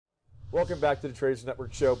Welcome back to the Traders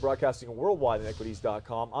Network Show, broadcasting worldwide at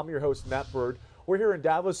equities.com. I'm your host, Matt Bird. We're here in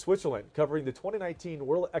Davos, Switzerland, covering the 2019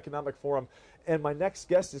 World Economic Forum, and my next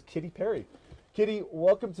guest is Kitty Perry. Kitty,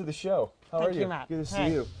 welcome to the show. How are you? Thank you, Matt. Good to see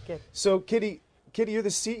you. Good. So, Kitty, you're the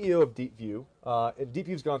CEO of DeepView, and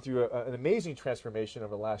DeepView's gone through an amazing transformation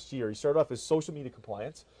over the last year. You started off as social media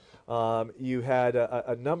compliance. You had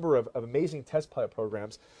a number of amazing test pilot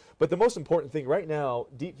programs. But the most important thing right now,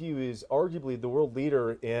 DeepView is arguably the world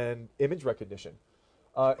leader in image recognition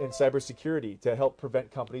and cybersecurity to help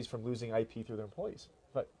prevent companies from losing IP through their employees.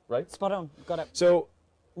 Right? Spot on. Got it. So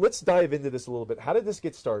let's dive into this a little bit. How did this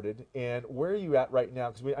get started, and where are you at right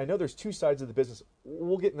now? Because I know there's two sides of the business.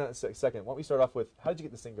 We'll get in that in a second. Why don't we start off with, how did you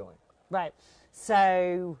get this thing going? Right.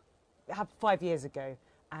 So, 5 years ago,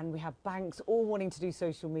 and we have banks all wanting to do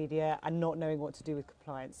social media and not knowing what to do with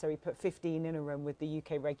compliance. So we put 15 in a room with the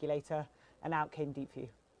UK regulator, and out came DeepView.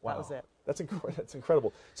 Wow. That was it. That's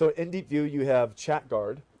incredible. So in DeepView, you have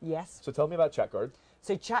ChatGuard. Yes. So tell me about ChatGuard.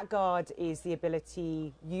 So ChatGuard is the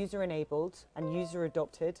ability, user-enabled and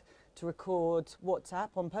user-adopted, to record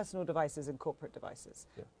WhatsApp on personal devices and corporate devices,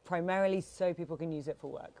 primarily so people can use it for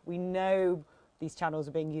work. We know these channels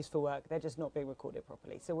are being used for work, they're just not being recorded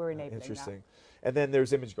properly. So we're enabling Interesting. And then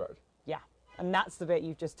there's ImageGuard. Yeah, and that's the bit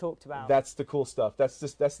you've just talked about. That's the cool stuff. That's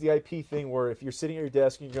the IP thing where if you're sitting at your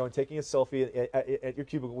desk and you're taking a selfie at your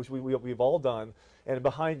cubicle, which we've all done, and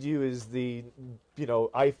behind you is the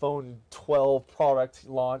iPhone 12 product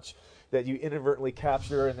launch that you inadvertently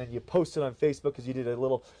capture, and then you post it on Facebook because you did a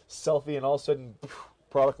little selfie, and all of a sudden,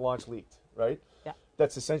 product launch leaked, right? Yeah.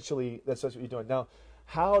 That's essentially what you're doing now.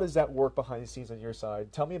 How does that work behind the scenes on your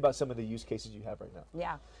side? Tell me about some of the use cases you have right now.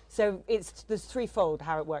 Yeah, so there's threefold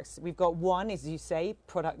how it works. We've got one, as you say,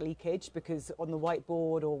 product leakage, because on the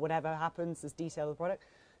whiteboard or whatever happens, there's detail of the product.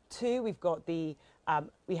 Two, we've got we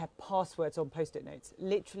have passwords on Post-it notes,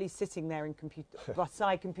 literally sitting there in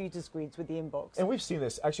beside computer screens with the inbox. And we've seen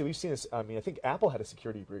this. Actually, we've seen this. I mean, I think Apple had a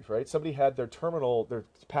security breach, right? Somebody had their terminal, their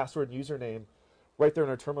password and username right there in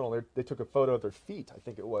their terminal. They took a photo of their feet, I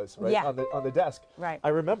think it was, right, yeah. on the desk. Right. I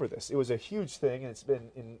remember this. It was a huge thing, and it's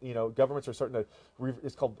been governments are starting to.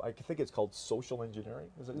 It's called, I think it's called social engineering.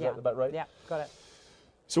 Is that about right? Yeah, got it.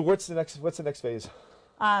 So what's the next phase?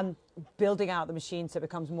 Building out the machine so it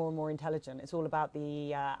becomes more and more intelligent. It's all about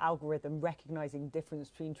the algorithm recognizing difference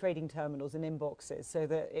between trading terminals and inboxes so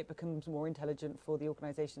that it becomes more intelligent for the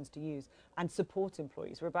organizations to use and support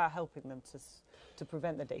employees. We're about helping them to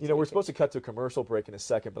prevent the data. We're supposed to cut to a commercial break in a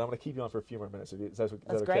second, but I'm going to keep you on for a few more minutes. Is that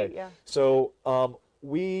okay? Great, yeah. So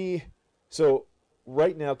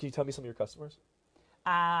right now, can you tell me some of your customers?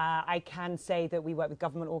 I can say that we work with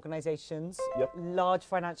government organizations, large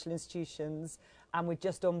financial institutions, and we're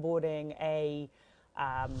just onboarding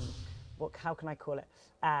how can I call it?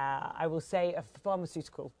 I will say a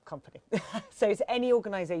pharmaceutical company. So it's any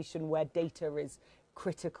organization where data is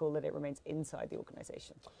critical that it remains inside the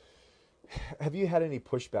organization. Have you had any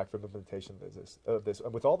pushback from the implementation of this?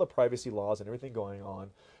 With all the privacy laws and everything going on,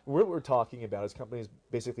 what we're talking about is companies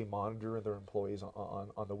basically monitoring their employees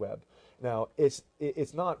on the web. Now, it's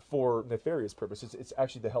not for nefarious purposes. It's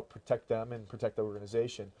actually to help protect them and protect the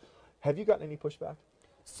organization. Have you gotten any pushback?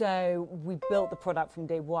 So we built the product from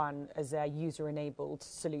day one as a user-enabled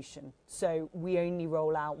solution. So we only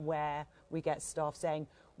roll out where we get staff saying,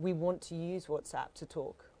 we want to use WhatsApp to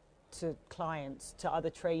talk to clients, to other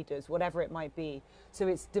traders, whatever it might be. So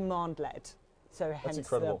it's demand-led. So hence, that's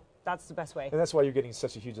incredible. That's the best way. And that's why you're getting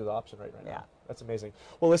such a huge adoption right now. Yeah. That's amazing.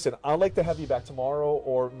 Well, listen, I'd like to have you back tomorrow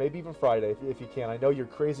or maybe even Friday if you can. I know you're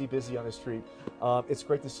crazy busy on the street. It's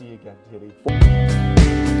great to see you again, Kitty.